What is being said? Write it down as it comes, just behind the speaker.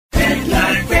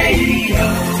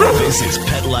This is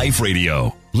Pet Life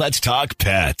Radio. Let's talk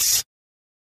pets.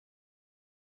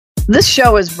 This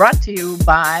show is brought to you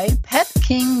by Pet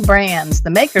King Brands, the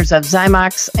makers of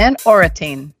Zymox and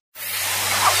Oratine.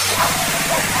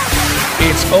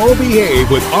 It's Oh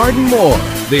Behave with Arden Moore,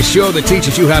 the show that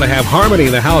teaches you how to have harmony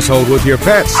in the household with your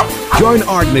pets. Join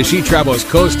Arden as she travels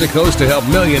coast to coast to help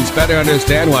millions better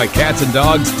understand why cats and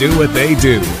dogs do what they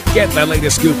do. Get the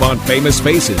latest scoop on famous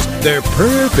faces, their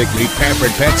perfectly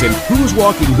pampered pets, and who's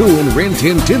walking who in Rin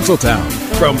Tin Tinseltown.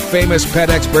 From famous pet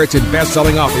experts and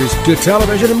best-selling authors to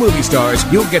television and movie stars,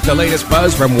 you'll get the latest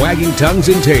buzz from wagging tongues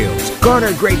and tails.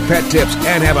 Garner great pet tips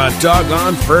and have a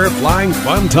doggone fur-flying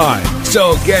fun time.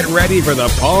 So get ready for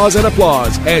the pause and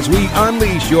applause as we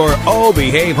unleash your Oh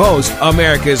Behave host,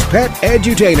 America's pet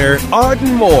edutainer,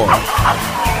 Arden Moore.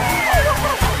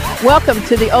 Welcome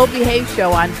to the Oh Behave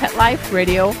Show on Pet Life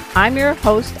Radio. I'm your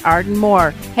host, Arden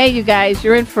Moore. Hey, you guys,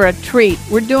 you're in for a treat.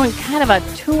 We're doing kind of a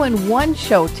 2-in-1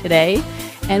 show today.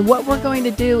 And what we're going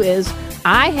to do is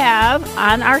I have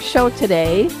on our show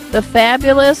today the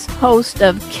fabulous host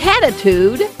of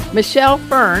Catitude, Michelle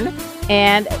Fern,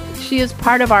 and she is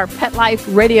part of our Pet Life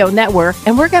Radio Network.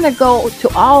 And we're going to go to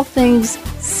all things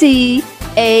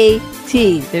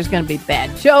C-A-T. There's going to be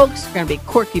bad jokes, there's going to be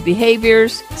quirky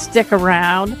behaviors. Stick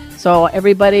around. So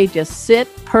everybody just sit,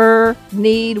 purr,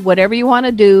 knead, whatever you want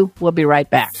to do. We'll be right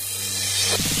back.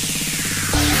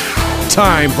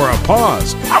 Time for a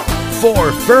pause.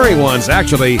 4 furry ones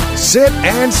actually sit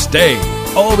and stay.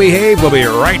 Oh Behave will be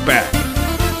right back.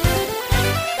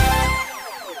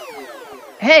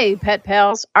 Hey, pet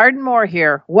pals, Arden Moore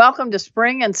here. Welcome to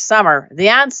spring and summer,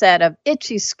 the onset of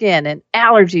itchy skin and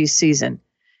allergy season.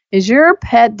 Is your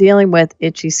pet dealing with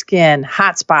itchy skin,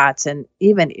 hot spots, and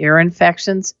even ear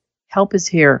infections? Help is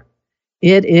here.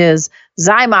 It is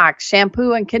Zymox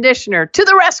shampoo and conditioner to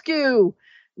the rescue.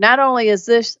 Not only is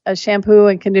this a shampoo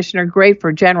and conditioner great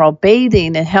for general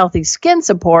bathing and healthy skin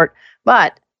support,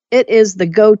 but it is the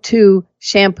go-to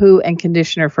shampoo and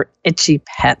conditioner for itchy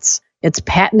pets. Its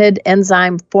patented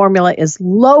enzyme formula is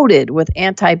loaded with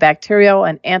antibacterial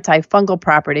and antifungal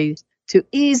properties to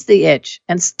ease the itch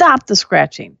and stop the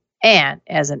scratching. And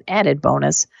as an added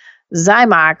bonus,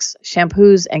 Zymox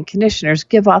shampoos and conditioners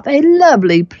give off a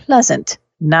lovely, pleasant,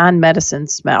 non-medicine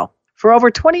smell. For over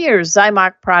 20 years,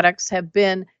 Zymox products have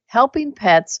been helping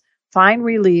pets find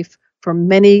relief for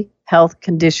many health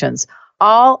conditions.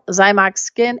 All Zymox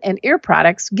skin and ear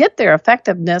products get their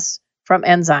effectiveness from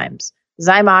enzymes.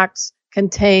 Zymox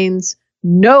contains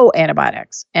no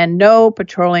antibiotics and no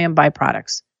petroleum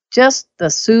byproducts, just the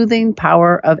soothing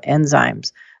power of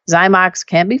enzymes. Zymox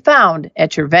can be found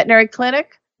at your veterinary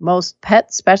clinic, most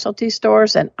pet specialty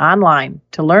stores, and online.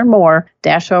 To learn more,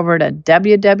 dash over to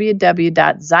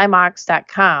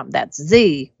www.zymox.com. That's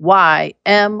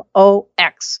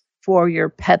ZYMOX for your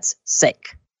pet's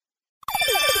sake.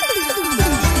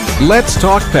 Let's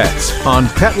talk pets on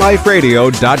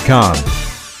PetLifeRadio.com.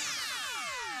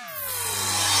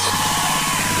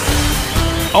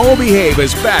 Oh Behave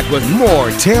is back with more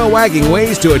tail-wagging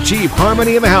ways to achieve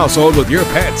harmony in the household with your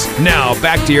pets. Now,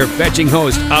 back to your fetching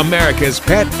host, America's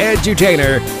pet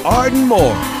edutainer, Arden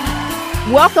Moore.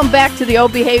 Welcome back to the Oh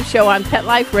Behave Show on Pet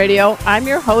Life Radio. I'm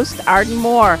your host, Arden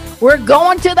Moore. We're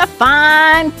going to the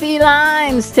fine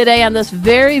felines today on this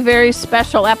very, very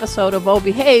special episode of Oh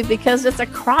Behave because it's a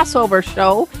crossover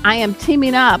show. I am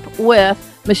teaming up with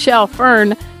Michelle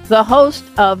Fern, the host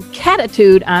of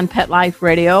Catitude on Pet Life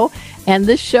Radio. And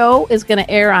this show is going to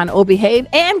air on Oh Behave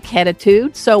and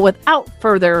Catitude. So without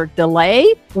further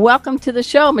delay, welcome to the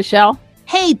show, Michelle.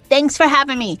 Hey, thanks for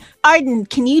having me. Arden,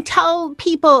 can you tell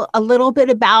people a little bit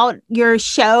about your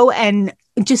show and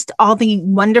just all the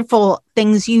wonderful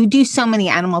things? You do so many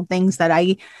animal things that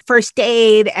I first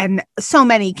aid and so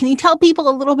many. Can you tell people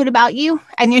a little bit about you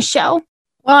and your show?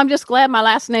 Well, I'm just glad my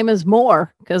last name is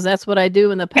Moore because that's what I do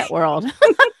in the pet world.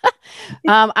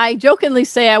 I jokingly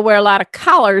say I wear a lot of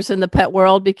collars in the pet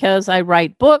world because I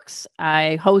write books,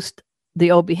 I host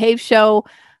the Oh Behave Show,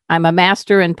 I'm a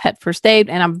master in pet first aid,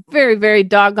 and I'm very, very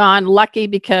doggone lucky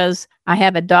because I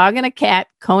have a dog and a cat,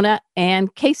 Kona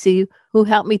and Casey, who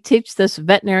helped me teach this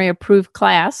veterinary approved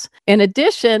class. In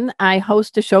addition, I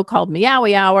host a show called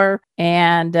Meowie Hour,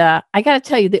 and I got to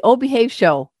tell you, the Oh Behave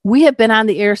Show, we have been on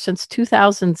the air since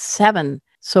 2007,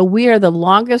 so we are the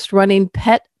longest running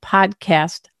pet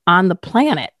podcast on the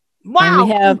planet. Wow. And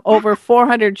we have over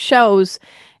 400 shows,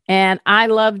 and I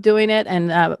love doing it.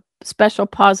 And special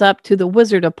paws up to the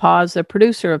Wizard of Paws, the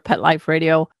producer of Pet Life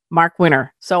Radio, Mark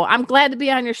Winter. So I'm glad to be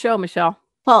on your show, Michelle.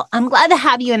 Well, I'm glad to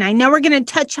have you. And I know we're going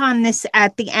to touch on this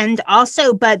at the end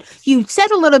also, but you said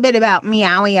a little bit about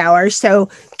Meowie Hour. So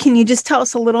can you just tell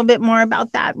us a little bit more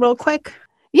about that real quick?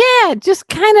 Yeah, just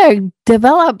kind of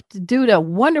developed due to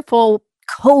wonderful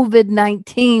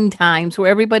COVID-19 times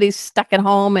where everybody's stuck at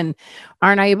home and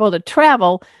aren't able to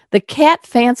travel. The Cat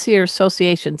Fancier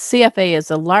Association, CFA, is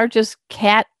the largest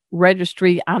cat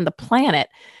registry on the planet.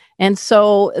 And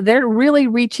so they're really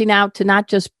reaching out to not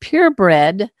just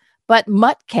purebred, but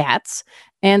mutt cats.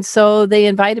 And so they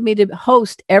invited me to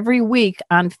host every week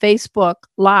on Facebook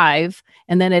Live,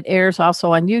 and then it airs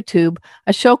also on YouTube,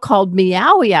 a show called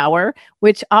Meowie Hour,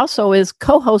 which also is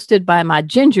co-hosted by my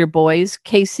ginger boys,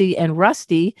 Casey and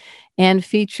Rusty, and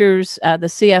features the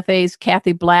CFA's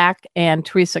Kathy Black and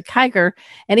Teresa Kiger.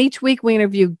 And each week we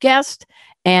interview guests,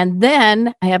 and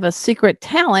then I have a secret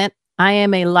talent. I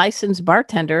am a licensed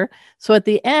bartender. So at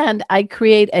the end, I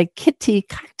create a kitty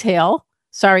cocktail.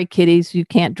 Sorry, kitties, you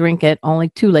can't drink it. Only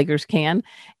two-leggers can.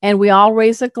 And we all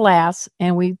raise a glass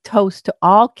and we toast to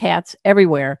all cats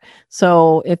everywhere.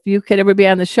 So if you could ever be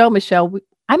on the show, Michelle,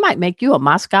 I might make you a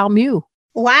Moscow Mew.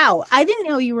 Wow. I didn't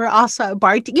know you were also a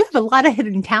bartender. You have a lot of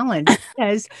hidden talent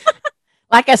because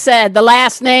like I said, the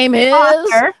last name is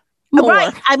Moore.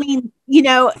 Right. I mean,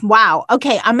 wow.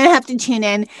 Okay. I'm going to have to tune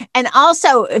in. And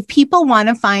also, if people want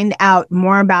to find out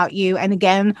more about you, and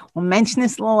again, we'll mention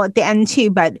this a little at the end too,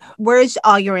 but where's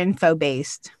all your info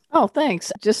based? Oh,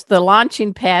 thanks. Just the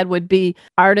launching pad would be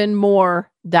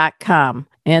ardenmoore.com.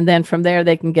 And then from there,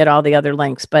 they can get all the other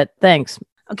links. But thanks.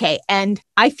 Okay. And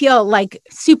I feel like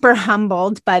super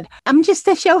humbled, but I'm just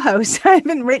a show host. I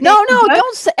haven't written. No,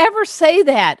 don't ever say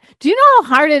that. Do you know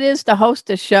how hard it is to host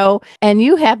a show? And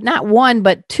you have not one,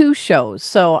 but two shows.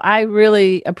 So I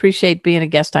really appreciate being a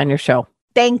guest on your show.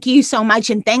 Thank you so much.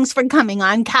 And thanks for coming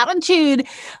on Catitude.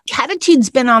 Catitude's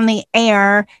been on the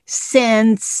air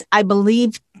since, I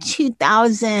believe,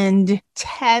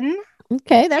 2010.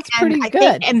 Okay, that's pretty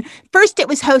good. And first it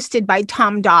was hosted by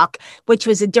Tom Dock, which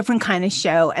was a different kind of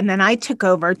show. And then I took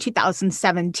over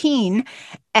 2017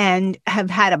 and have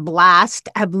had a blast.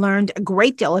 Have learned a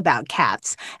great deal about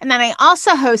cats. And then I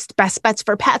also host Best Bets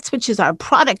for Pets, which is our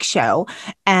product show.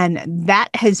 And that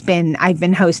I've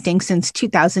been hosting since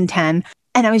 2010.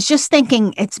 And I was just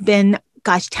thinking it's been,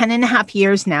 10 and a half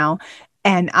years now.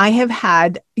 And I have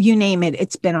had, you name it,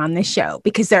 it's been on the show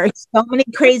because there are so many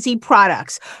crazy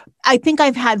products. I think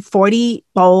I've had 40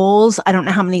 bowls. I don't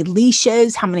know how many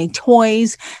leashes, how many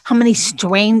toys, how many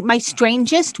my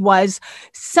strangest was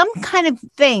some kind of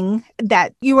thing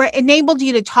that enabled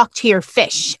you to talk to your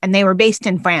fish, and they were based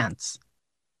in France.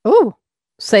 Oh,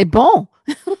 c'est bon.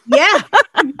 Yeah,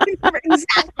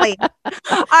 exactly. All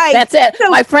right. That's it. So,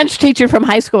 my French teacher from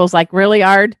high school is like, really,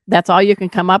 Ard? That's all you can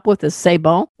come up with is c'est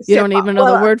bon? You don't even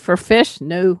know the word for fish?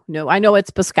 No. I know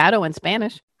it's pescado in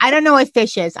Spanish. I don't know what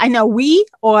fish is. I know oui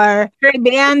or très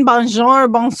bien, bonjour,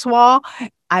 bonsoir.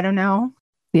 I don't know.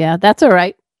 Yeah, that's all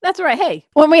right. That's all right. Hey,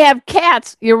 when we have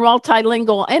cats, you're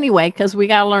multilingual anyway, because we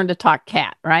got to learn to talk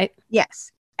cat, right? Yes.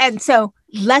 And so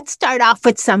let's start off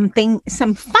with some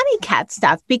funny cat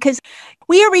stuff, because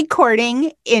we are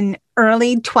recording in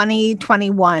early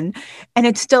 2021 and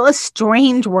it's still a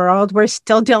strange world. We're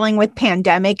still dealing with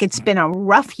pandemic. It's been a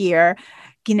rough year.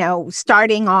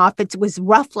 Starting off, it was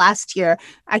rough last year.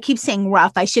 I keep saying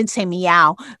rough. I should say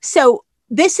meow. So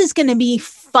this is going to be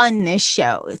fun, this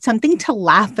show. It's something to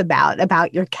laugh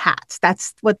about your cats.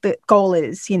 That's what the goal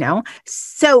is,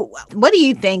 So what do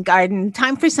you think, Arden?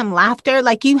 Time for some laughter?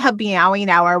 Like you have Meowing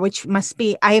Hour, which must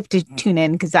be, I have to tune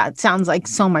in because that sounds like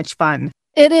so much fun.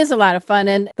 It is a lot of fun.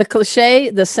 And the cliche,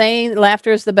 the saying,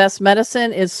 laughter is the best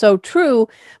medicine, is so true.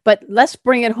 But let's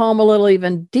bring it home a little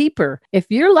even deeper. If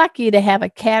you're lucky to have a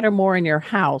cat or more in your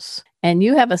house and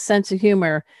you have a sense of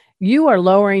humor, you are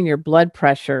lowering your blood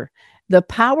pressure. The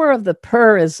power of the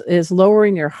purr is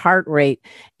lowering your heart rate.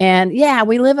 And yeah,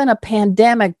 we live in a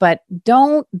pandemic, but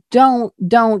don't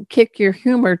kick your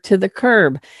humor to the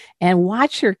curb and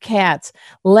watch your cats.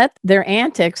 Let their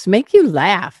antics make you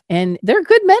laugh. And they're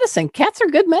good medicine. Cats are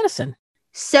good medicine.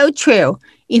 So true.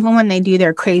 Even when they do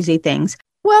their crazy things.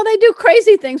 Well, they do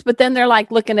crazy things, but then they're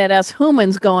like looking at us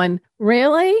humans going,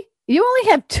 really? You only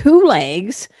have 2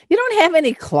 legs. You don't have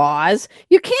any claws.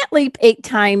 You can't leap 8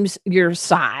 times your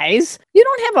size. You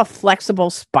don't have a flexible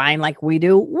spine like we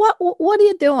do. What are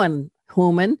you doing,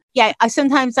 human? Yeah,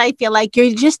 sometimes I feel like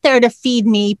you're just there to feed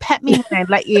me, pet me when I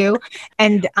let you,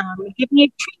 and give me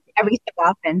a treat every so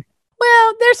often.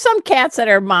 Well, there's some cats that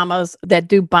are mamas that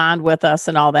do bond with us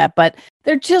and all that, but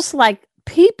they're just like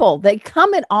people. They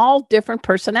come in all different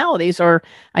personalities, or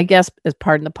I guess, as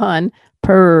pardon the pun,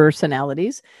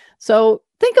 personalities. So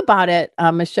think about it,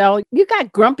 Michelle. You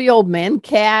got grumpy old men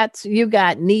cats. You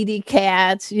got needy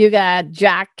cats. You got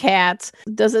jock cats.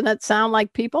 Doesn't it sound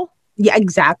like people? Yeah,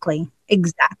 exactly.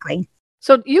 Exactly.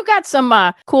 So you got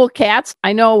some cool cats.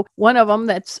 I know one of them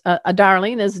that's a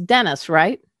darling is Dennis,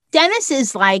 right? Dennis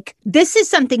is like, this is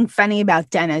something funny about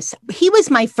Dennis. He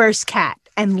was my first cat.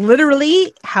 And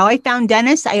literally how I found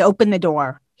Dennis, I opened the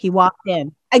door. He walked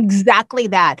in. Exactly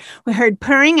that. We heard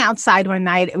purring outside one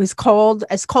night. It was cold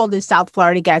as South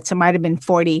Florida gets. It might have been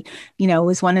 40. You know, it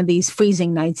was one of these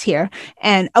freezing nights here.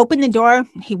 And opened the door.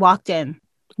 He walked in.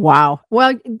 Wow.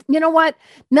 Well, you know what?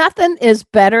 Nothing is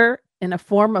better in a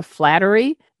form of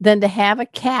flattery than to have a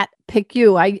cat pick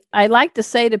you. I like to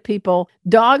say to people,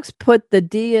 dogs put the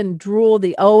D in drool,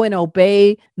 the O in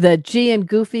obey, the G in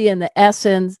goofy, and the S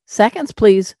in seconds,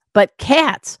 please. But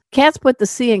cats put the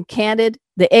C in candid,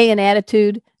 the A in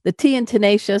attitude, the T in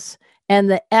tenacious, and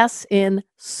the S in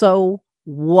so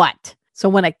what? So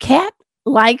when a cat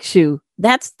likes you,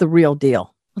 that's the real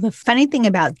deal. Well, the funny thing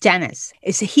about Dennis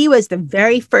is he was the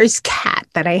very first cat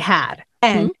that I had.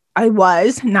 And I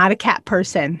was not a cat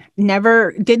person,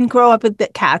 didn't grow up with the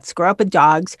cats, grew up with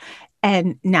dogs.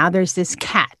 And now there's this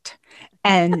cat.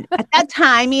 And at that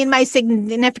time, me and my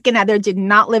significant other did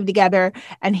not live together.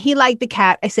 And he liked the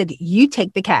cat. I said, you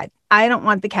take the cat. I don't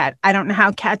want the cat. I don't know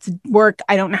how cats work.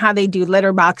 I don't know how they do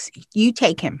litter box. You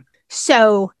take him.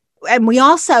 So, and we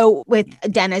also, with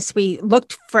Dennis, we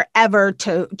looked forever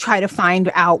to try to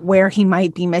find out where he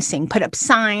might be missing, put up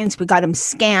signs. We got him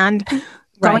scanned.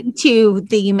 Right. Going to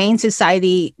the Humane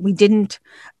Society, we didn't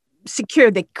secure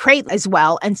the crate as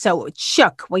well. And so it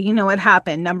shook. Well, you know what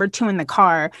happened. Number 2 in the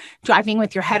car, driving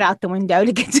with your head out the window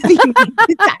to get to the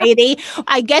Humane Society.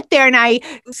 I get there and I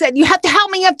said, you have to help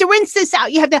me. You have to rinse this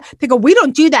out. You have to, they go, we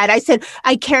don't do that. I said,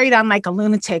 I carried on like a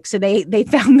lunatic. So they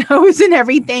found those and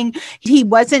everything. He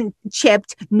wasn't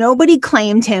chipped. Nobody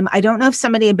claimed him. I don't know if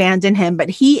somebody abandoned him, but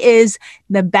he is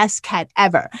the best cat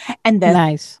ever. And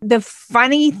the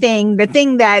funny thing, the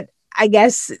thing that I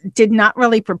guess did not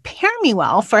really prepare me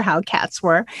well for how cats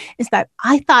were, is that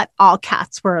I thought all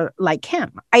cats were like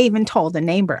him. I even told a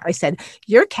neighbor, I said,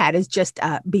 your cat is just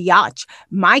a biatch.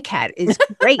 My cat is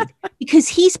great because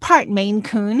he's part Maine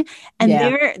Coon. And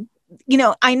they're, you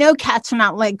know, I know cats are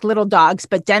not like little dogs,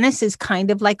 but Dennis is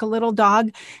kind of like a little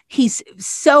dog. He's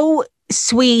so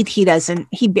sweet. He doesn't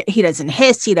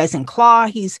hiss. He doesn't claw.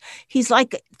 He's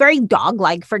like very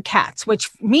dog-like for cats, which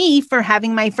me, for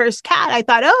having my first cat, I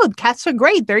thought, oh, cats are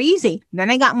great. They're easy. Then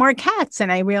I got more cats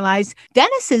and I realized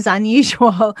Dennis is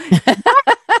unusual.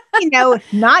 You know,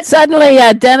 not suddenly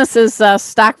Dennis's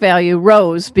stock value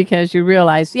rose because you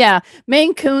realize,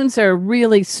 Maine Coons are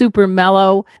really super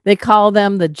mellow. They call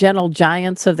them the gentle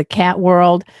giants of the cat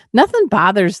world. Nothing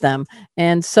bothers them.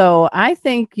 And so I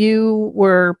think you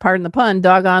were, pardon the pun,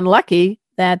 doggone lucky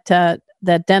that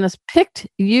Dennis picked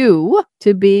you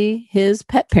to be his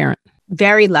pet parent.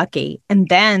 Very lucky. And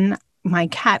then my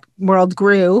cat world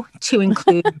grew to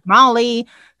include Molly,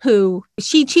 who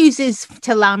she chooses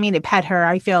to allow me to pet her.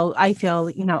 I feel,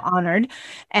 you know, honored.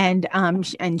 And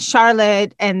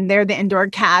Charlotte, and they're the indoor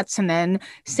cats. And then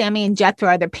Sammy and Jethro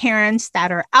are the parents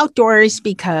that are outdoors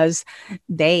because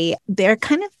they're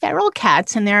kind of feral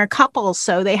cats and they're a couple.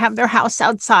 So they have their house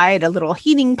outside, a little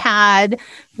heating pad,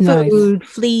 food, nice.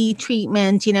 Flea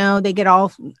treatment, you know, they get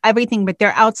everything, but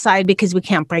they're outside because we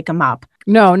can't break them up.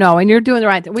 No. And you're doing the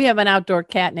right thing. We have an outdoor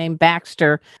cat named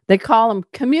Baxter. They call them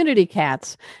community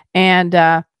cats. And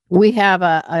we have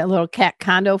a little cat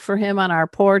condo for him on our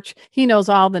porch. He knows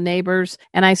all the neighbors.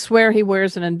 And I swear he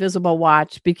wears an invisible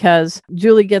watch because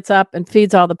Julie gets up and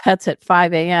feeds all the pets at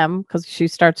 5 a.m. because she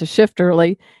starts a shift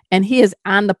early. And he is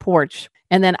on the porch.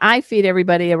 And then I feed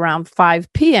everybody around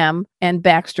 5 p.m. and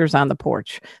Baxter's on the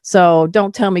porch. So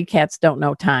don't tell me cats don't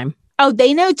know time. Oh,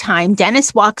 they know time.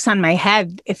 Dennis walks on my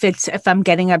head if I'm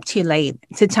getting up too late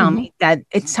to tell me that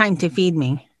it's time to feed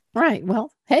me. Right.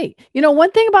 Well, hey, you know,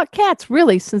 one thing about cats,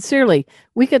 really, sincerely,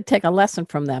 we could take a lesson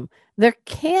from them. They're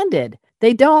candid.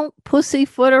 They don't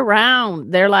pussyfoot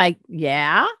around. They're like,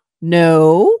 yeah,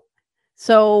 no.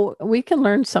 So we can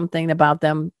learn something about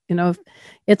them. You know,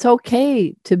 it's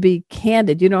okay to be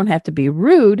candid. You don't have to be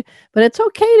rude, but it's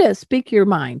okay to speak your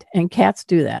mind. And cats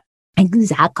do that.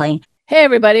 Exactly. Hey,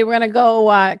 everybody, we're going to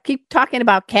go keep talking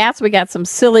about cats. We got some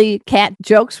silly cat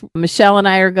jokes Michelle and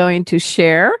I are going to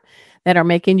share that are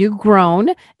making you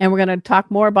groan. And we're going to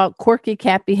talk more about quirky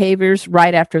cat behaviors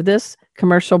right after this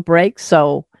commercial break.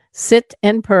 So sit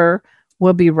and purr.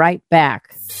 We'll be right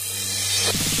back.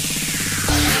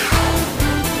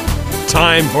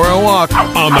 Time for a walk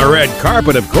on the red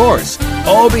carpet, of course.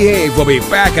 All Behave will be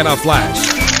back in a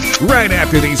flash right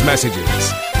after these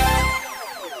messages.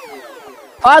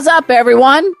 Pause up,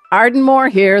 everyone. Arden Moore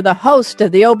here, the host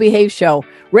of the O Behave Show.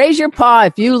 Raise your paw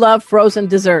if you love frozen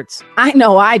desserts. I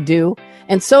know I do.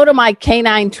 And so do my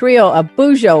canine trio of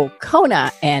Bujo,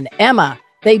 Kona, and Emma.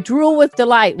 They drool with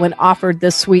delight when offered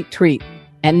this sweet treat.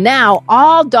 And now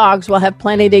all dogs will have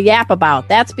plenty to yap about.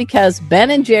 That's because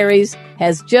Ben & Jerry's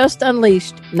has just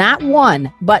unleashed not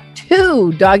one, but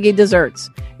 2 doggy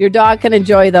desserts. Your dog can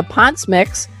enjoy the Ponce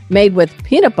Mix made with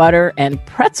peanut butter and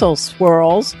pretzel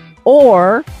swirls,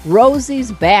 or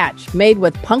Rosie's Batch made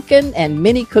with pumpkin and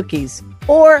mini cookies.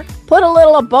 Or put a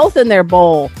little of both in their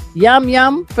bowl. Yum,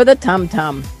 yum for the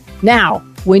tum-tum. Now,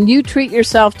 when you treat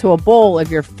yourself to a bowl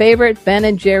of your favorite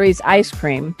Ben & Jerry's ice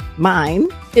cream, mine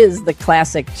is the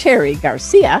classic Cherry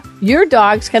Garcia, your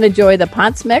dogs can enjoy the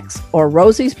Ponce Mix or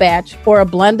Rosie's Batch or a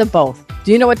blend of both.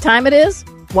 Do you know what time it is?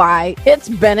 Why, it's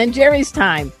Ben & Jerry's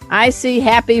time. I see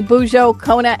happy Bujo,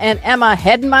 Kona, and Emma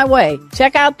heading my way.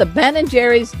 Check out the Ben &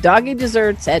 Jerry's doggy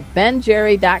desserts at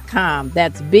benjerry.com.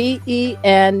 That's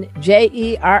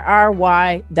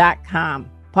BenJerry.com.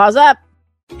 Pause up.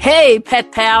 Hey,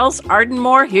 pet pals, Arden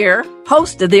Moore here,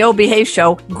 host of the O Behave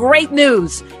Show. Great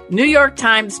news! New York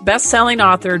Times bestselling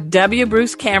author W.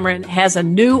 Bruce Cameron has a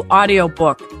new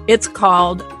audiobook. It's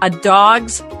called A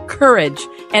Dog's Courage,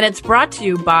 and it's brought to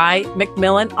you by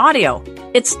Macmillan Audio.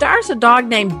 It stars a dog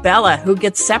named Bella who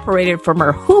gets separated from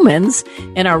her humans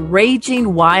in a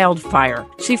raging wildfire.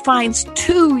 She finds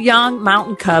 2 young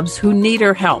mountain cubs who need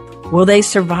her help. Will they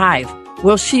survive?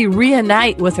 Will she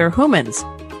reunite with her humans?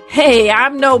 Hey,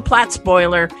 I'm no plot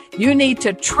spoiler. You need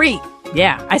to treat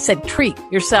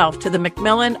yourself to the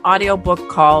Macmillan audiobook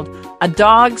called A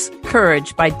Dog's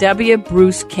Courage by W.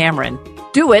 Bruce Cameron.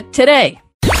 Do it today.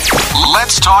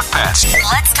 Let's talk pets.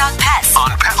 Let's talk pets On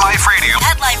Pet Life Radio.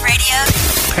 Pet Life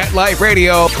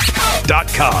Radio.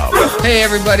 PetLifeRadio.com. Hey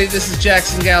everybody, this is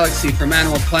Jackson Galaxy from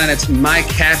Animal Planet's My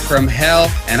Cat from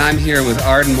Hell, and I'm here with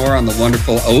Arden Moore on the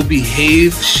wonderful O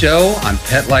Behave show on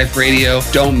Pet Life Radio.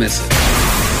 Don't miss it.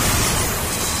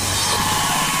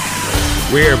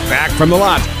 We're back from the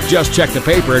lot. Just checked the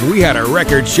paper and we had a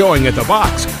record showing at the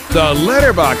box. The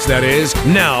letterbox, that is.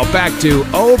 Now back to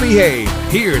O Behave.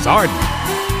 Here's Arden.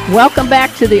 Welcome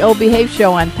back to the O Behave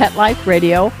Show on Pet Life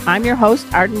Radio. I'm your host,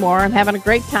 Arden Moore. I'm having a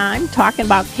great time talking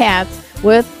about cats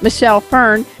with Michelle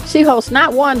Fern. She hosts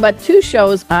not one, but 2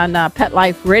 shows on Pet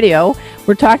Life Radio.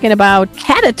 We're talking about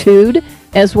Catitude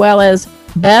as well as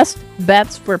Best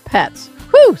Bets for Pets.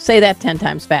 Whew, say that 10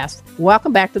 times fast.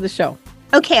 Welcome back to the show.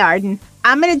 Okay, Arden,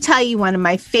 I'm going to tell you one of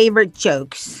my favorite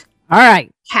jokes. All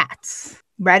right. Cats.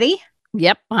 Ready?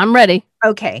 Yep, I'm ready.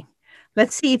 Okay.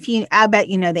 Let's see if I bet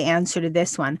you know the answer to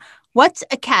this one. What's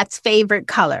a cat's favorite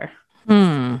color?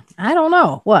 I don't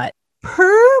know. What?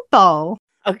 Purple.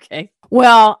 Okay.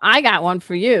 Well, I got one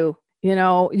for you. You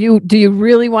know, do you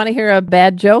really want to hear a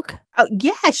bad joke? Oh,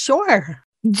 yeah, sure.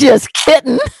 Just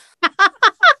kidding.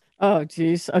 Oh,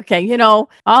 geez. Okay. You know,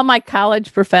 all my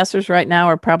college professors right now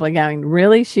are probably going,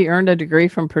 really? She earned a degree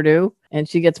from Purdue and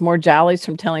she gets more jollies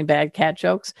from telling bad cat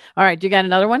jokes. All right. You got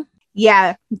another one?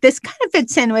 Yeah. This kind of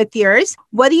fits in with yours.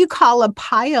 What do you call a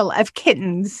pile of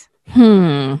kittens?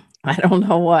 I don't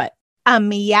know what. A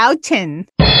meowton.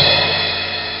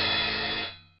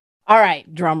 All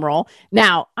right. Drum roll.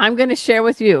 Now, I'm going to share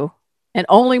with you, and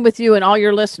only with you and all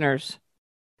your listeners,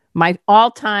 my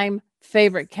all-time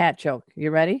favorite cat joke.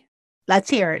 You ready?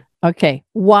 Let's hear it. Okay.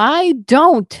 Why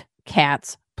don't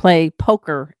cats play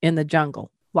poker in the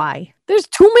jungle? Why? There's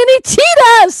too many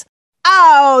cheetahs.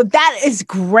 Oh, that is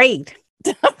great.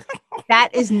 That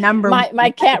is number one. My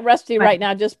cat Rusty right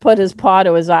now just put his paw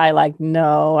to his eye like,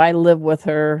 no, I live with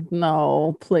her.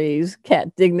 No, please.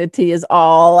 Cat dignity is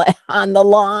all on the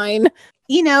line.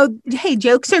 You know, hey,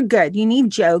 jokes are good. You need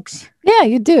jokes. Yeah,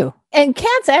 you do. And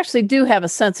cats actually do have a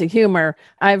sense of humor.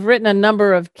 I've written a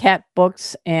number of cat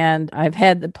books, and I've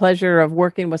had the pleasure of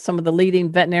working with some of the leading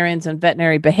veterinarians and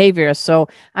veterinary behaviorists. So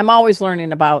I'm always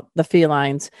learning about the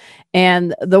felines.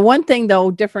 And the one thing,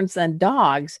 though, different than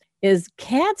dogs is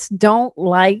cats don't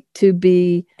like to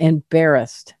be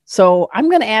embarrassed. So I'm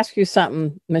going to ask you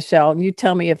something, Michelle, and you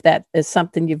tell me if that is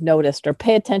something you've noticed or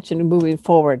pay attention to moving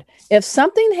forward. If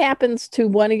something happens to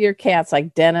one of your cats,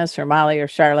 like Dennis or Molly or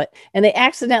Charlotte, and they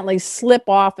accidentally slip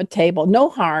off a table, no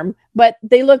harm, but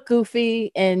they look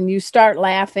goofy and you start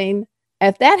laughing.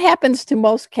 If that happens to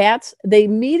most cats, they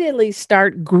immediately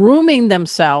start grooming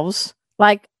themselves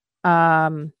like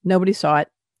nobody saw it.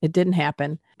 It didn't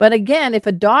happen. But again, if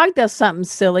a dog does something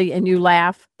silly and you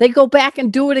laugh, they go back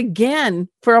and do it again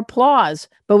for applause.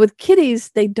 But with kitties,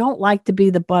 they don't like to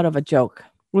be the butt of a joke.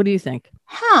 What do you think?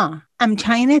 I'm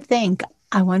trying to think.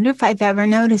 I wonder if I've ever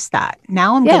noticed that.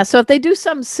 Now I'm Yeah, so if they do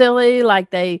something silly, like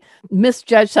they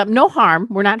misjudge something, no harm.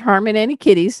 We're not harming any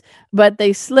kitties, but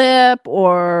they slip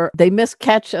or they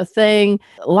miscatch a thing.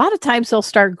 A lot of times they'll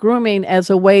start grooming as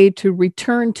a way to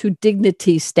return to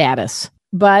dignity status.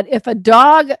 But if a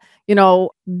dog,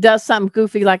 does something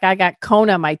goofy, like I got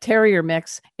Kona, my terrier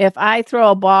mix, if I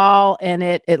throw a ball and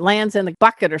it lands in the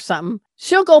bucket or something,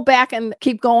 she'll go back and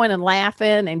keep going and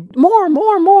laughing and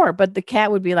more. But the cat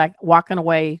would be like walking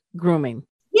away grooming.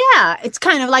 Yeah, it's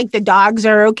kind of like the dogs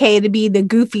are okay to be the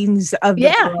goofies of the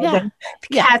world. Yeah. And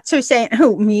the cats are saying,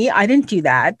 "Oh, me, I didn't do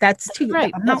that. That's too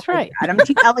right. That's right. I'm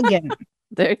too elegant."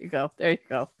 There you go.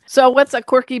 So what's a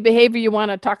quirky behavior you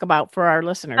want to talk about for our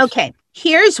listeners? Okay,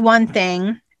 here's one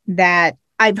thing that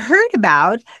I've heard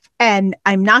about, and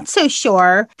I'm not so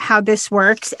sure how this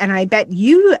works. And I bet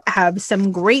you have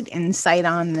some great insight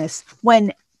on this.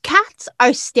 When cats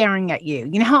are staring at you,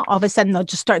 you know how all of a sudden they'll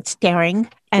just start staring?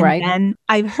 And then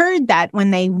I've heard that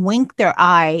when they wink their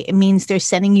eye, it means they're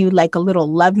sending you like a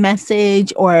little love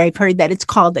message, or I've heard that it's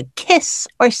called a kiss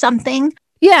or something.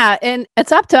 Yeah, and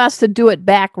it's up to us to do it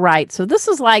back right. So this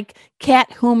is like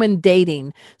cat-human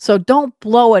dating. So don't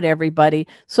blow it, everybody.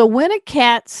 So when a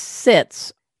cat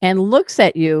sits and looks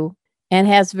at you and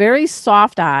has very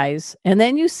soft eyes, and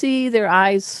then you see their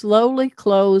eyes slowly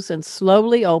close and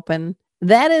slowly open,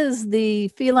 that is the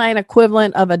feline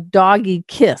equivalent of a doggy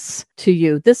kiss to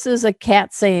you. This is a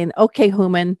cat saying, okay,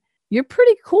 human, you're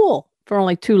pretty cool for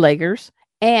only two-leggers.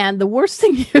 And the worst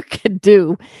thing you could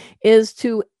do is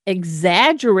to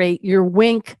exaggerate your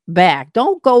wink back.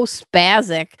 Don't go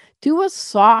spastic. Do a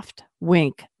soft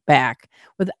wink back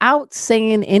without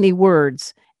saying any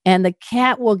words. And the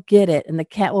cat will get it. And the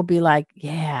cat will be like,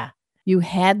 yeah, you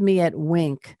had me at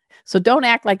wink. So don't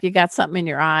act like you got something in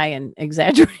your eye and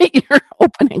exaggerate your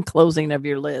open and closing of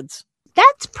your lids.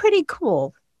 That's pretty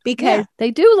cool. Because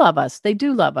they do love us. They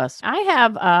do love us. I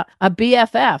have a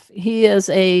BFF. He is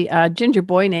a ginger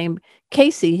boy named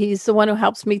Casey. He's the one who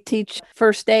helps me teach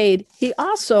first aid. He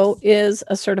also is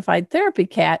a certified therapy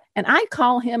cat, and I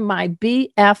call him my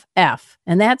BFF,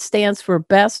 and that stands for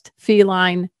Best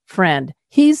Feline Friend.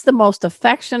 He's the most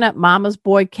affectionate mama's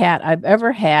boy cat I've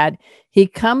ever had. He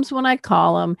comes when I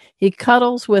call him. He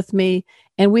cuddles with me.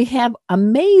 And we have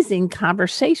amazing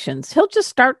conversations. He'll just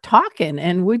start talking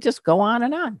and we just go on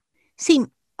and on. See,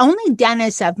 only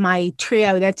Dennis of my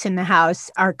trio that's in the house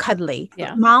are cuddly.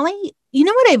 Yeah. Molly, you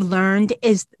know what I've learned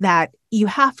is that you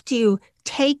have to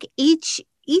take each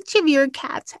of your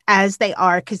cats as they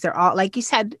are, because they're all, like you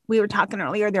said, we were talking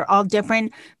earlier, they're all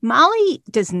different. Molly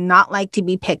does not like to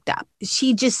be picked up.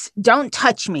 She just, don't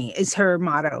touch me is her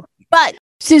motto. But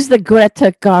she's the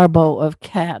Greta Garbo of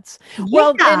cats. Yeah.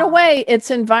 Well, in a way,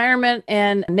 it's environment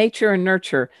and nature and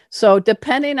nurture. So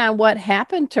depending on what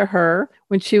happened to her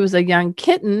when she was a young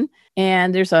kitten,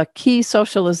 and there's a key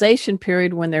socialization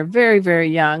period when they're very, very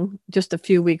young, just a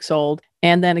few weeks old.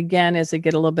 And then again, as they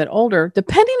get a little bit older,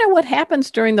 depending on what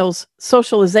happens during those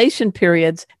socialization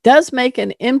periods, does make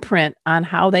an imprint on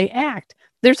how they act.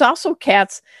 There's also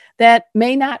cats that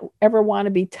may not ever want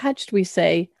to be touched. We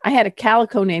say, I had a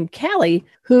calico named Callie,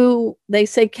 who they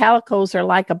say calicos are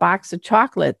like a box of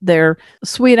chocolate. They're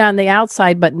sweet on the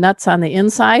outside, but nuts on the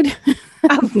inside.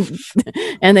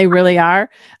 And they really are.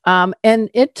 And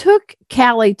it took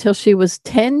Callie till she was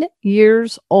 10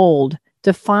 years old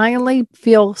to finally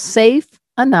feel safe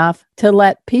enough to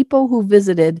let people who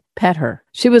visited pet her.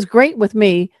 She was great with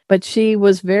me, but she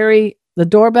was the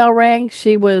doorbell rang,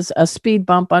 she was a speed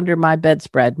bump under my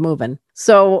bedspread moving.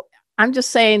 So I'm just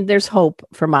saying there's hope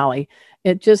for Molly.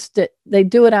 They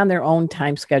do it on their own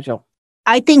time schedule.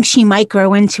 I think she might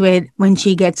grow into it when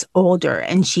she gets older,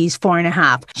 and she's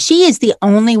 4.5. She is the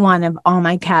only one of all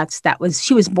my cats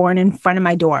she was born in front of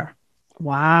my door.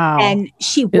 Wow. And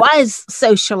she was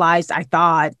socialized, I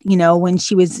thought, when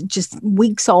she was just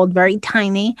weeks old, very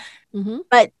tiny,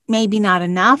 but maybe not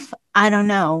enough. I don't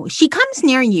know. She comes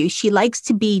near you. She likes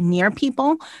to be near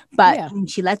people, but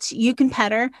you can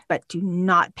pet her, but do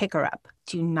not pick her up.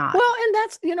 Do not. Well, and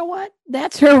that's, you know what?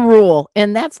 That's her rule.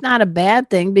 And that's not a bad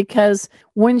thing, because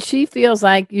when she feels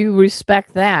like you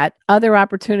respect that, other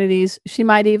opportunities, she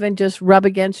might even just rub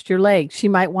against your leg. She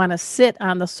might want to sit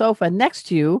on the sofa next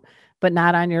to you, but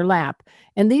not on your lap.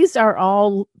 And these are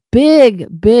all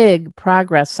big, big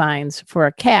progress signs for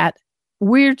a cat.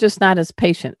 We're just not as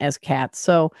patient as cats.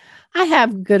 So I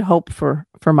have good hope for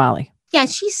Molly. Yeah,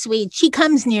 she's sweet. She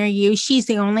comes near you. She's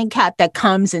the only cat that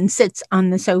comes and sits on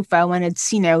the sofa when it's,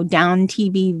 down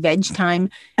TV veg time,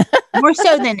 more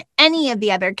so than any of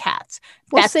the other cats.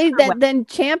 Well, then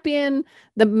champion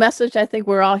the message I think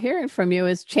we're all hearing from you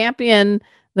is champion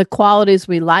the qualities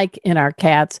we like in our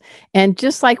cats. And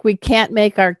just like we can't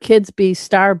make our kids be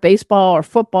star baseball or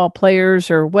football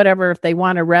players or whatever, if they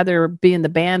want to rather be in the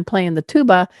band playing the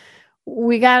tuba,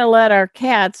 we got to let our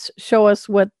cats show us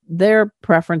what their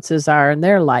preferences are and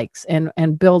their likes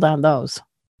and build on those.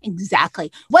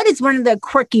 Exactly. What is one of the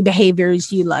quirky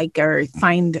behaviors you like or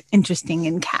find interesting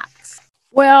in cats?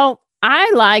 Well,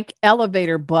 I like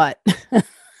elevator butt.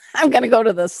 I'm going to go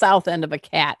to the south end of a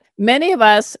cat. Many of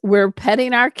us, we're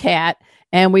petting our cat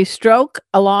and we stroke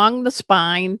along the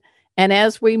spine. And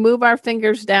as we move our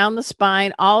fingers down the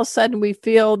spine, all of a sudden we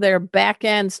feel their back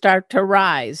end start to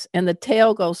rise and the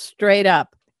tail goes straight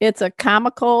up. It's a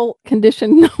comical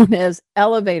condition known as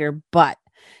elevator butt.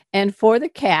 And for the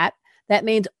cat, that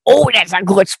means, oh, that's a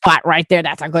good spot right there.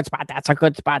 That's a good spot. That's a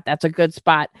good spot. That's a good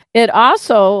spot. It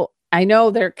also, I know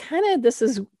they're kind of, this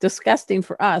is disgusting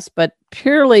for us, but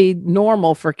purely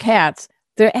normal for cats.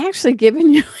 They're actually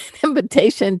giving you an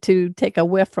invitation to take a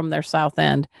whiff from their south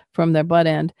end, from their butt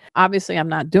end. Obviously, I'm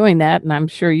not doing that, and I'm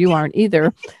sure you aren't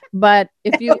either. But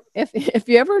if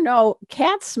you ever know,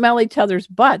 cats smell each other's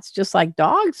butts just like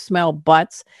dogs smell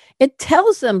butts. It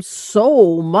tells them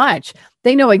so much.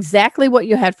 They know exactly what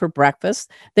you had for breakfast.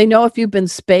 They know if you've been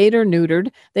spayed or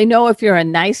neutered. They know if you're a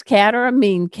nice cat or a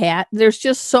mean cat. There's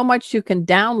just so much you can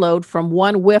download from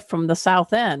one whiff from the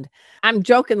south end. I'm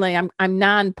jokingly, I'm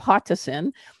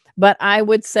non-partisan, but I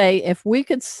would say if we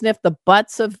could sniff the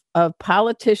butts of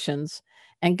politicians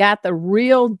and got the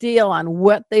real deal on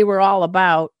what they were all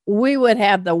about, we would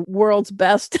have the world's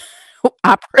best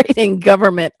operating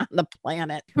government on the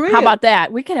planet. Really? How about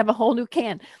that? We could have a whole new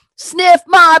can. Sniff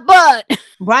my butt.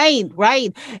 Right.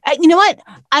 You know what?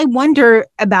 I wonder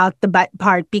about the butt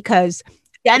part because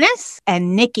Dennis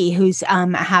and Nikki, who's a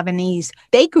Havanese,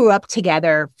 they grew up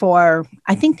together for,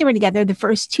 I think they were together the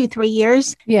first 2-3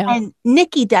 years. Yeah. And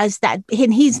Nikki does that.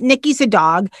 And Nikki's a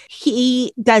dog.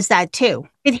 He does that too.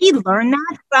 Did he learn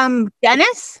that from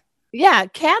Dennis? Yeah.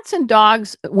 Cats and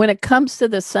dogs, when it comes to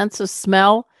the sense of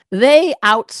smell, they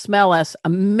outsmell us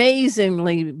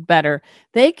amazingly better.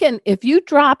 They can, if you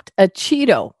dropped a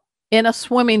Cheeto in a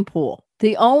swimming pool,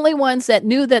 the only ones that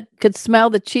knew that could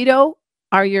smell the Cheeto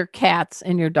are your cats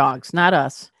and your dogs, not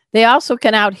us. They also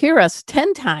can outhear us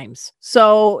 10 times.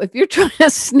 So if you're trying to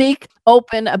sneak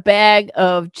open a bag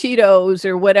of Cheetos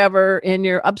or whatever in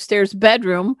your upstairs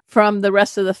bedroom from the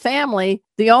rest of the family,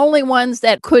 the only ones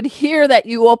that could hear that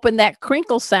you open that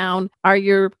crinkle sound are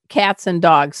your cats and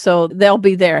dogs. So they'll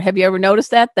be there. Have you ever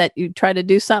noticed that you try to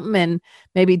do something and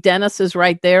maybe Dennis is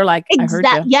right there? Like, I heard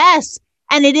you. Yes.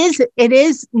 And it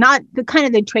is not the kind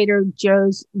of the Trader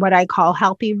Joe's, what I call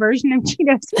healthy version of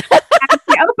Cheetos.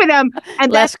 You open them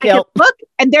and less guilt. Look,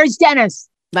 and there's Dennis.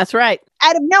 That's right.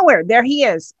 Out of nowhere, there he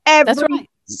is. Every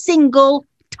single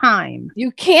time.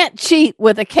 You can't cheat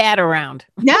with a cat around.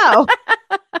 No.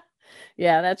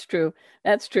 Yeah, that's true.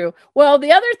 That's true. Well,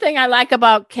 the other thing I like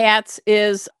about cats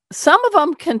is some of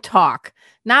them can talk.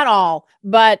 Not all,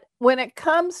 but when it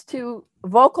comes to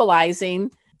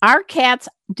vocalizing, our cats,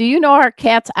 do you know our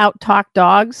cats out-talk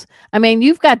dogs? I mean,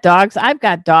 you've got dogs. I've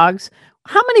got dogs.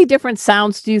 How many different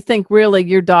sounds do you think really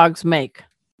your dogs make?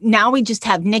 Now we just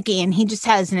have Nikki and he just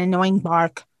has an annoying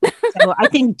bark. So I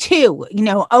think 2,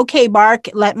 okay, bark,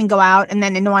 let me go out. And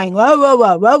then annoying, whoa, whoa,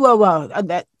 whoa, whoa, whoa,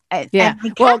 whoa. Yeah.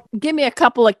 Well, give me a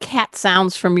couple of cat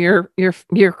sounds from your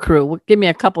crew. Give me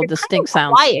a couple distinct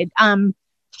sounds. Quiet.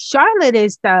 Charlotte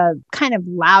is the kind of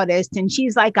loudest, and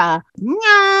she's like a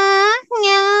nya,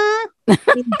 nya.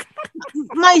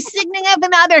 My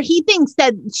significant other, he thinks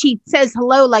that she says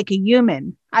hello like a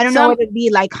human. I don't know what it'd be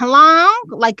like. Hello,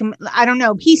 like I don't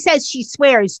know. He says she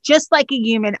swears just like a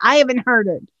human. I haven't heard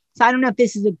it, so I don't know if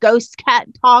this is a ghost cat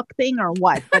talk thing or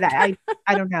what. But I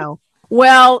don't know.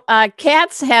 Well,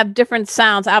 cats have different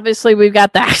sounds. Obviously, we've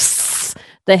got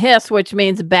the hiss, which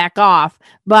means back off.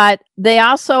 But they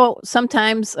also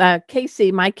sometimes,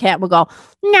 Casey, my cat, will go,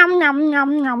 nom, nom,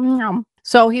 nom, nom, nom.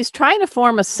 So he's trying to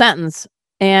form a sentence.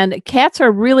 And cats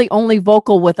are really only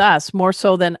vocal with us more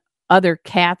so than other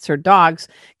cats or dogs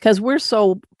because we're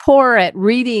so poor at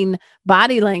reading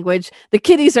body language. The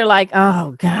kitties are like,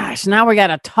 oh, gosh, now we got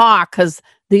to talk because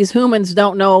these humans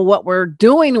don't know what we're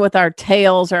doing with our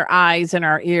tails, our eyes, and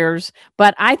our ears.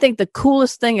 But I think the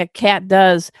coolest thing a cat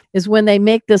does is when they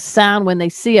make this sound, when they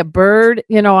see a bird,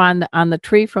 on the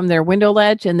tree from their window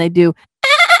ledge, and they do,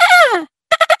 ah!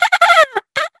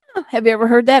 Have you ever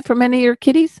heard that from any of your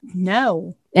kitties?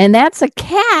 No. And that's a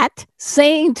cat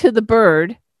saying to the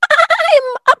bird, I'm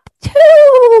up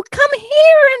too. Come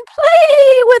here and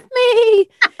play with me.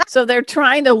 So they're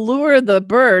trying to lure the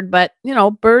bird, but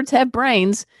birds have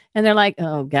brains and they're like,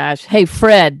 oh gosh, hey,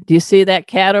 Fred, do you see that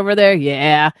cat over there?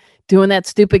 Yeah. Doing that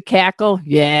stupid cackle?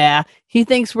 Yeah. He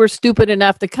thinks we're stupid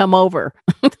enough to come over.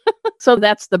 So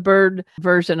that's the bird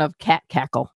version of cat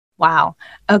cackle. Wow.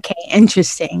 Okay.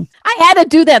 Interesting. I had to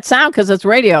do that sound because it's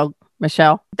radio,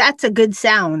 Michelle. That's a good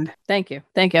sound. Thank you.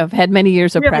 Thank you. I've had many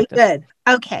years of Really practice. good.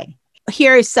 Okay.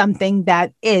 Here is something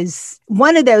that is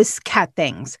one of those cat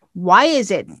things. Why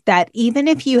is it that even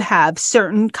if you have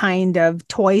certain kind of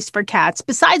toys for cats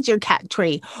besides your cat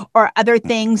tree or other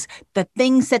things, the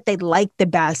things that they like the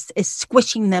best is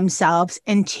squishing themselves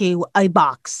into a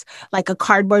box, like a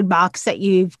cardboard box that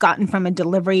you've gotten from a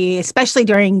delivery, especially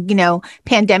during,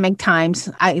 pandemic times.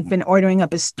 I've been ordering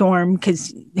up a storm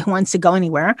because who wants to go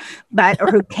anywhere,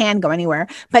 or who can go anywhere.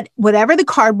 But whatever the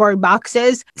cardboard box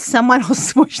is, someone will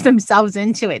smush themselves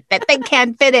into it that they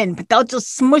can't fit in, but they'll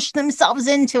just smush themselves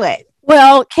into it.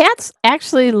 Well, cats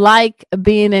actually like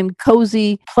being in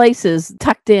cozy places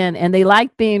tucked in, and they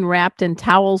like being wrapped in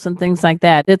towels and things like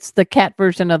that. It's the cat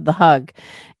version of the hug.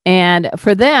 And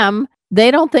for them, they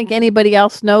don't think anybody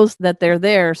else knows that they're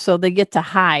there, so they get to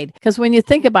hide. Because when you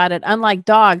think about it, unlike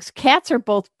dogs, cats are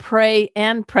both prey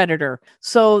and predator.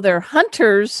 So they're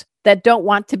hunters that don't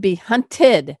want to be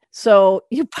hunted. So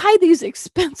you buy these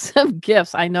expensive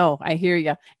gifts. I know, I hear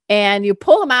you. And you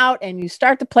pull them out and you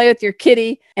start to play with your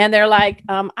kitty. And they're like,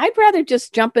 I'd rather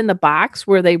just jump in the box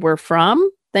where they were from.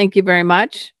 Thank you very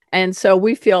much. And so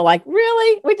we feel like,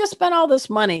 really? We just spent all this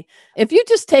money. If you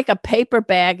just take a paper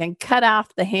bag and cut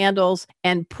off the handles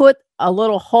and put a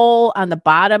little hole on the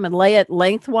bottom and lay it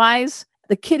lengthwise,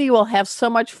 the kitty will have so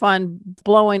much fun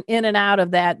blowing in and out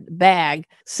of that bag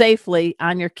safely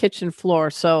on your kitchen floor.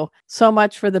 So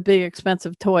much for the big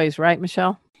expensive toys, right,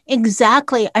 Michelle?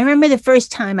 Exactly. I remember the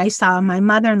first time I saw my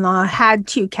mother-in-law had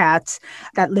 2 cats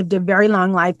that lived a very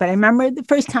long life. But I remember the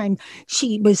first time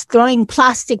she was throwing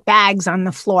plastic bags on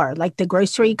the floor, like the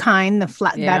grocery kind, the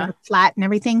flat, that are flat and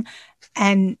everything.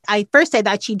 And I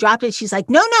thought she dropped it. She's like,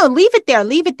 no, leave it there.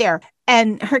 Leave it there.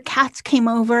 And her cats came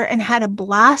over and had a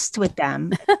blast with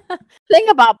them. Thing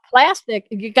about plastic,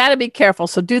 you got to be careful.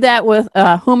 So do that with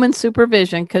human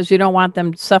supervision because you don't want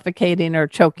them suffocating or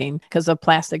choking because of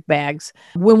plastic bags.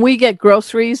 When we get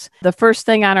groceries, the first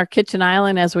thing on our kitchen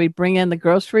island as we bring in the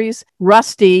groceries,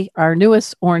 Rusty, our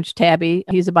newest orange tabby,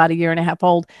 he's about 1.5 years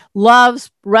old,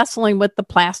 loves wrestling with the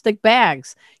plastic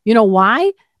bags. You know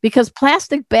why? Because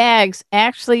plastic bags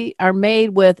actually are made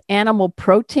with animal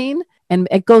protein. And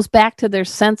it goes back to their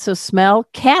sense of smell.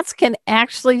 Cats can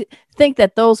actually think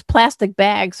that those plastic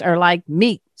bags are like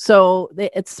meat. So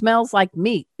it smells like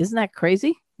meat. Isn't that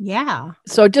crazy? Yeah.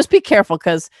 So just be careful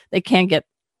because they can get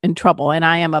in trouble. And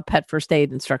I am a pet first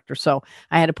aid instructor, so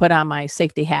I had to put on my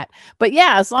safety hat. But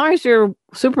yeah, as long as you're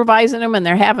supervising them and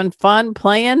they're having fun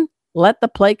playing, let the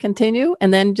play continue,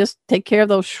 and then just take care of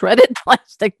those shredded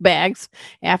plastic bags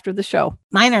after the show.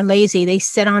 Mine are lazy. They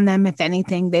sit on them. If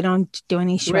anything, they don't do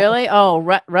any shred. Really? Oh,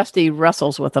 Rusty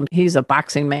wrestles with them. He's a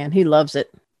boxing man. He loves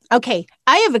it. Okay.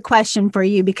 I have a question for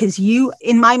you because you,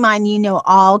 in my mind, you know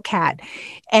all cat.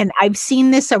 And I've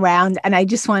seen this around and I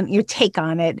just want your take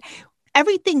on it.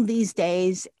 Everything these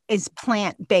days is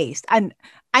plant-based. And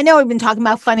I know I've been talking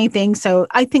about funny things, so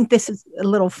I think this is a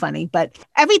little funny, but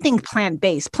everything's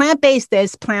plant-based. Plant-based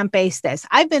this, plant-based this.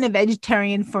 I've been a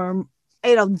vegetarian for,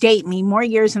 it'll date me more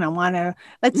years than I want to.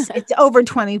 It's over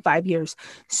 25 years.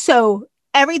 So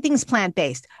everything's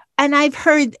plant-based. And I've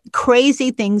heard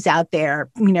crazy things out there,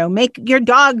 make your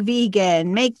dog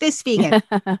vegan, make this vegan.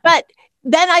 But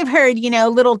then I've heard,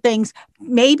 little things.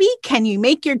 Maybe can you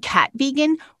make your cat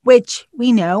vegan, which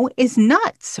we know is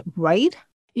nuts, right?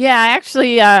 Yeah,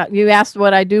 actually, you asked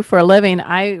what I do for a living.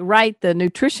 I write the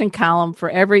nutrition column for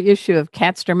every issue of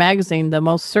Catster Magazine, the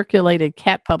most circulated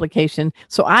cat publication.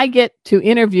 So I get to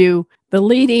interview the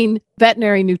leading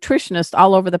veterinary nutritionists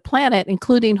all over the planet,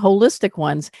 including holistic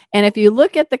ones. And if you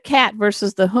look at the cat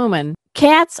versus the human,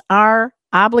 cats are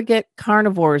obligate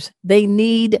carnivores. They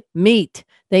need meat.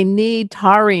 They need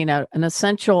taurine, an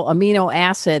essential amino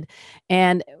acid.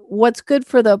 And what's good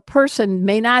for the person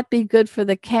may not be good for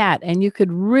the cat. And you could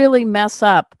really mess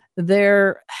up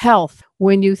their health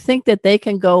when you think that they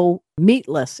can go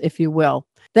meatless, if you will.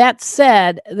 That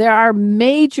said, there are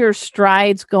major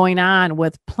strides going on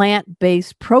with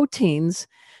plant-based proteins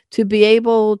to be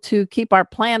able to keep our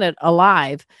planet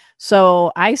alive.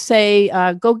 So I say,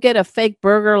 go get a fake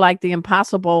burger like the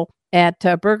Impossible at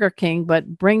Burger King,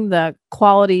 but bring the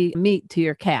quality meat to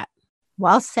your cat.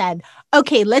 Well said.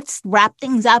 Okay, let's wrap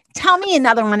things up. Tell me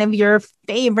another one of your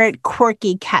favorite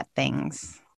quirky cat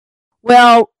things.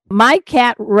 Well, my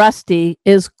cat Rusty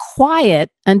is quiet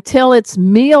until it's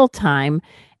mealtime,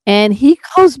 and he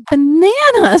goes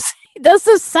bananas. He does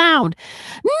this sound.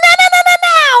 No, no, no, no,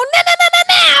 no, no, no, no,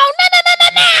 no, no, no, no, no,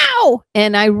 no, No.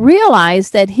 And I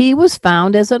realized that he was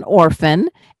found as an orphan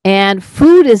and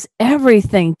food is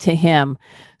everything to him.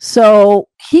 So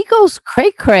he goes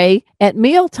cray-cray at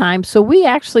mealtime. So we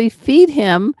actually feed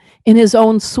him in his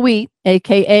own suite,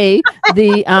 aka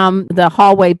the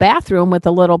hallway bathroom with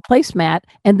a little placemat,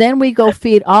 and then we go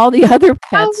feed all the other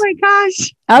pets. Oh my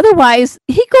gosh. Otherwise,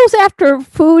 he goes after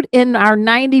food in our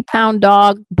 90-pound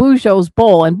dog Bujo's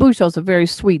bowl, and Bujo's a very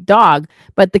sweet dog,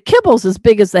 but the kibble's as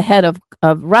big as the head of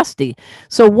Rusty.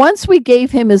 So once we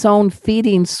gave him his own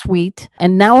feeding suite,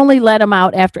 and now only let him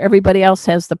out after everybody else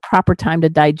has the proper time to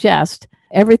digest,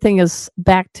 everything is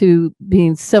back to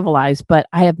being civilized. But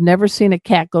I have never seen a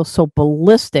cat go so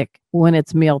ballistic when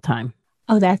it's mealtime.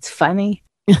 Oh, that's funny.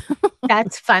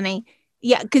 That's funny.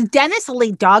 Yeah, because Dennis will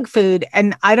eat dog food.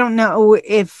 And I don't know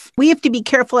if we have to be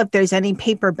careful if there's any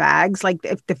paper bags, like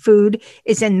if the food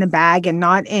is in the bag and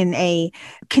not in a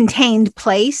contained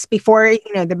place before,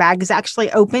 the bag is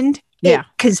actually opened. Yeah.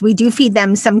 Because we do feed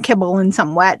them some kibble and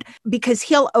some wet because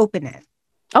he'll open it.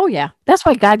 Oh, yeah. That's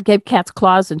why God gave cats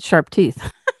claws and sharp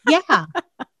teeth. Yeah.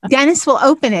 Dennis will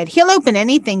open it. He'll open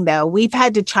anything, though. We've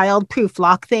had to child-proof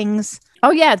lock things.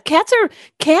 Oh, yeah. Cats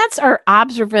are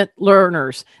observant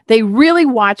learners. They really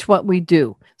watch what we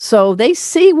do. So they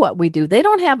see what we do. They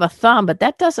don't have a thumb, but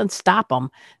that doesn't stop them.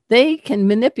 They can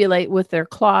manipulate with their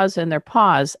claws and their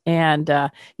paws. And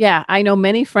I know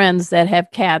many friends that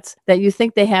have cats that you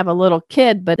think they have a little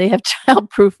kid, but they have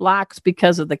child-proof locks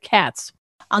because of the cats.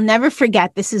 I'll never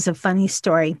forget. This is a funny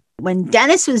story. When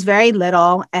Dennis was very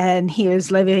little and he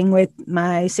was living with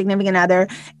my significant other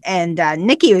and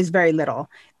Nikki was very little,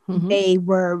 they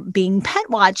were being pet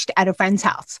watched at a friend's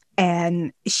house.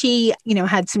 And she,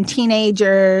 had some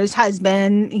teenagers,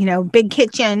 husband, big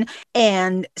kitchen.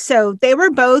 And so they were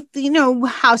both,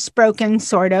 housebroken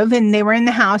sort of, and they were in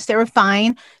the house. They were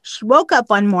fine. She woke up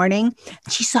one morning.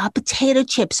 She saw potato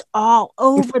chips all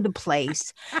over the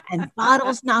place and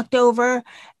bottles knocked over.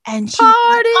 And she Party!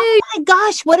 Oh my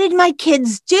gosh, what did my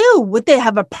kids do? Would they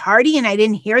have a party and I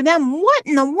didn't hear them? What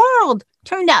in the world?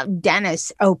 Turned out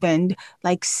Dennis opened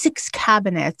like 6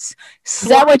 cabinets. Is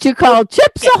that what you call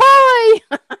Chips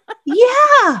Ahoy?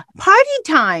 Yeah, party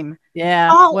time.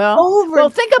 Yeah. All Well, over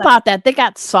think about that. They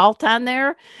got salt on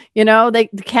there. The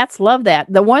cats love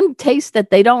that. The one taste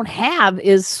that they don't have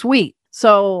is sweet.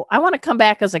 So I want to come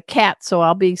back as a cat, so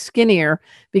I'll be skinnier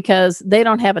because they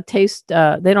don't have a taste.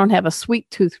 They don't have a sweet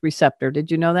tooth receptor. Did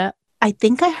you know that? I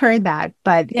think I heard that,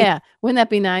 but yeah, wouldn't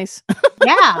that be nice?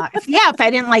 If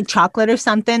I didn't like chocolate or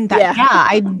something,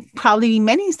 I'd probably be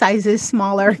many sizes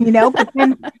smaller, But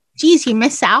then, geez, you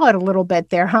miss out a little bit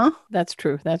there, huh? That's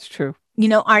true. That's true.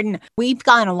 Arden, we've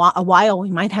gone a while. We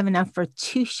might have enough for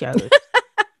 2 shows.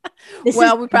 We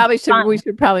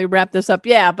should probably wrap this up.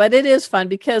 Yeah, but it is fun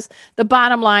because the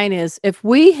bottom line is if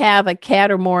we have a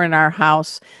cat or more in our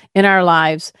house, in our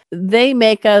lives, they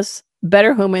make us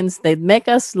better humans. They make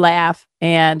us laugh.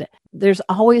 And there's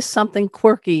always something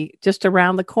quirky just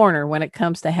around the corner when it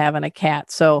comes to having a cat.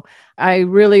 So I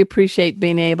really appreciate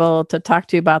being able to talk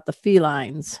to you about the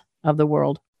felines of the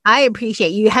world. I appreciate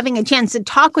you having a chance to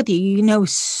talk with you. You know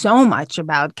so much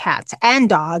about cats and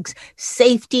dogs,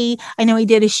 safety. I know we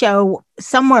did a show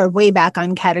somewhere way back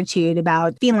on Catitude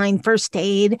about feline first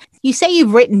aid. You say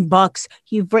you've written books.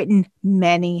 You've written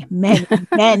many, many,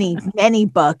 many, many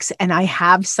books, and I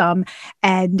have some.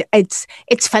 And it's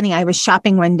funny. I was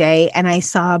shopping one day and I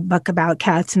saw a book about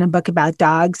cats and a book about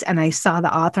dogs, and I saw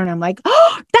the author and I'm like,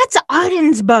 oh, that's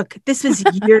Auden's book. This was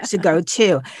years ago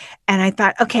too. And I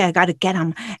thought, okay, I got to get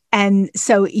them. And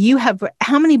so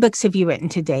how many books have you written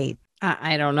to date?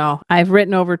 I don't know. I've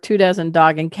written over 24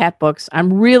 dog and cat books.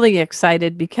 I'm really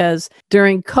excited because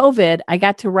during COVID, I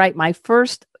got to write my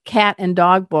first cat and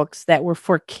dog books that were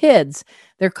for kids.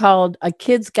 They're called A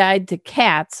Kid's Guide to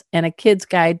Cats and A Kid's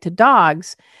Guide to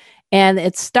Dogs. And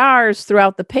it stars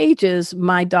throughout the pages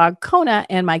my dog Kona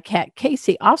and my cat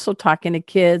Casey also talking to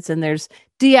kids. And there's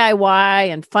DIY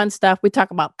and fun stuff. We talk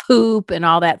about poop and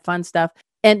all that fun stuff.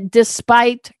 And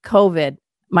despite COVID,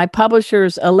 my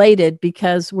publisher's elated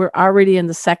because we're already in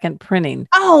the second printing.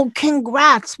 Oh,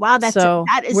 congrats. Wow, that is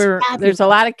fabulous. There's a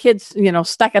lot of kids,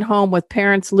 stuck at home with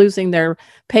parents losing their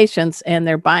patience and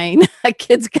they're buying A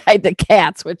Kid's Guide to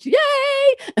Cats, which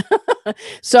yay!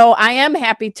 So I am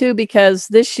happy too because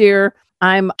this year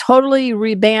I'm totally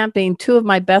revamping 2 of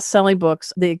my best-selling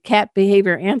books, the Cat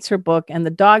Behavior Answer book and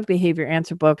the Dog Behavior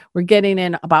Answer book. We're getting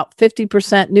in about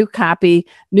 50% new copy,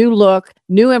 new look,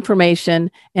 new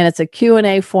information, and it's a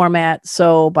Q&A format.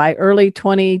 So by early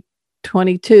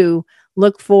 2022,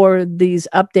 look for these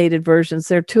updated versions.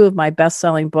 They're 2 of my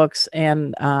best-selling books,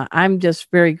 and I'm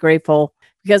just very grateful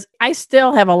because I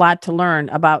still have a lot to learn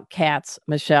about cats,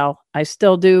 Michelle. I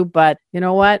still do, but you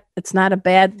know what? It's not a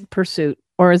bad pursuit.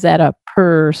 Or is that a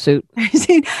pursuit?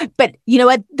 But you know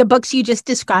what? The books you just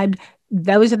described,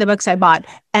 those are the books I bought.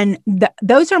 And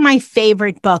those are my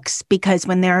favorite books because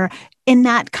when they're in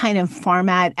that kind of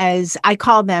format, as I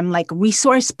call them, like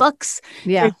resource books,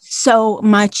 there's so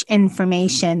much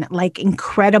information, like an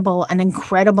incredible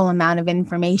amount of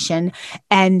information.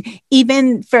 And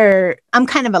even I'm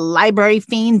kind of a library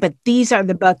fiend, but these are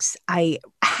the books I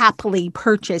happily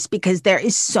purchase because there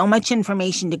is so much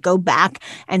information to go back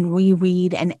and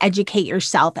reread and educate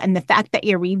yourself. And the fact that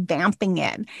you're revamping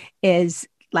it is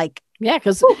like, yeah,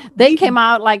 because they came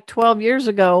out like 12 years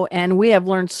ago, and we have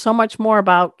learned so much more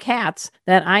about cats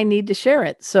that I need to share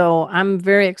it. So I'm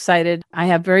very excited. I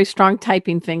have very strong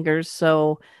typing fingers,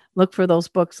 so look for those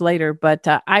books later. But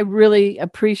I really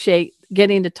appreciate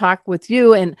getting to talk with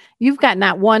you. And you've got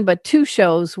not one, but two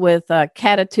shows with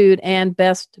Catitude and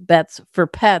Best Bets for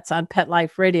Pets on Pet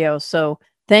Life Radio. So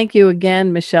thank you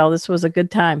again, Michelle. This was a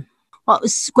good time. Well, it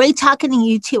was great talking to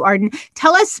you too, Arden.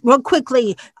 Tell us real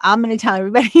quickly, I'm going to tell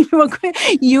everybody real quick,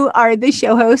 you are the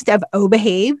show host of Oh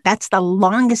Behave. That's the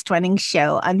longest running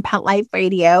show on Pet Life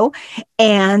Radio.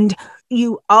 And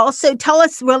you also tell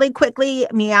us really quickly,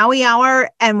 Meowie Hour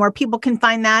and where people can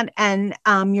find that and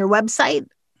your website.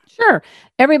 Sure.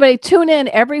 Everybody tune in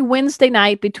every Wednesday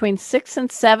night between 6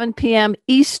 and 7 p.m.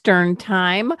 Eastern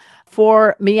time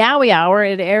for Meowie Hour.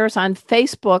 It airs on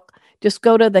Facebook. Just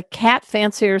go to the Cat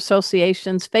Fancier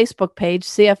Association's Facebook page,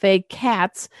 CFA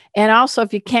Cats. And also,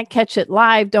 if you can't catch it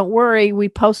live, don't worry. We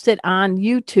post it on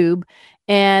YouTube.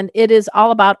 And it is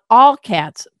all about all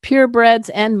cats,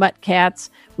 purebreds and mutt cats.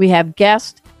 We have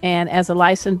guests. And as a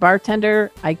licensed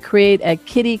bartender, I create a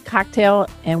kitty cocktail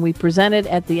and we present it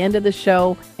at the end of the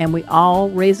show. And we all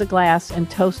raise a glass and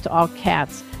toast to all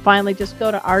cats. Finally, just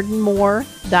go to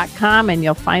ardenmoore.com and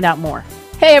you'll find out more.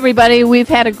 Hey, everybody. We've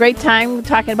had a great time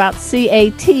talking about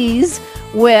CATs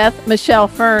with Michelle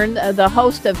Fern, the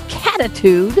host of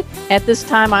Catitude. At this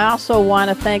time, I also want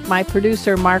to thank my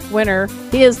producer, Mark Winter.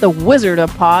 He is the Wizard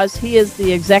of Paws. He is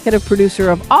the executive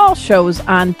producer of all shows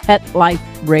on Pet Life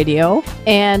Radio.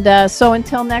 And so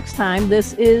until next time,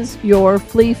 this is your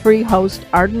flea-free host,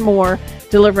 Arden Moore,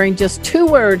 delivering just 2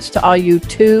 words to all you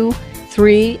 2,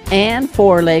 3, and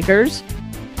 4-leggers.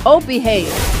 Oh,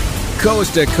 behave.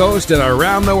 Coast to coast and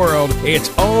around the world,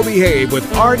 it's Oh Behave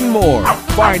with Arden Moore.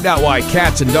 Find out why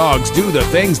cats and dogs do the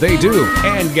things they do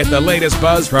and get the latest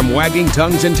buzz from wagging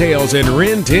tongues and tails in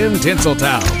Rin Tin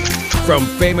Tinseltown. From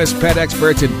famous pet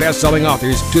experts and best-selling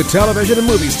authors to television and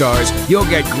movie stars, you'll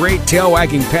get great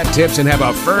tail-wagging pet tips and have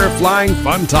a fur-flying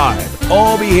fun time.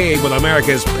 Oh Behave with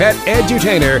America's pet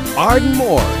edutainer, Arden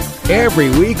Moore.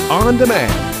 Every week on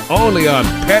demand, only on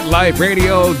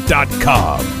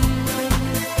PetLifeRadio.com.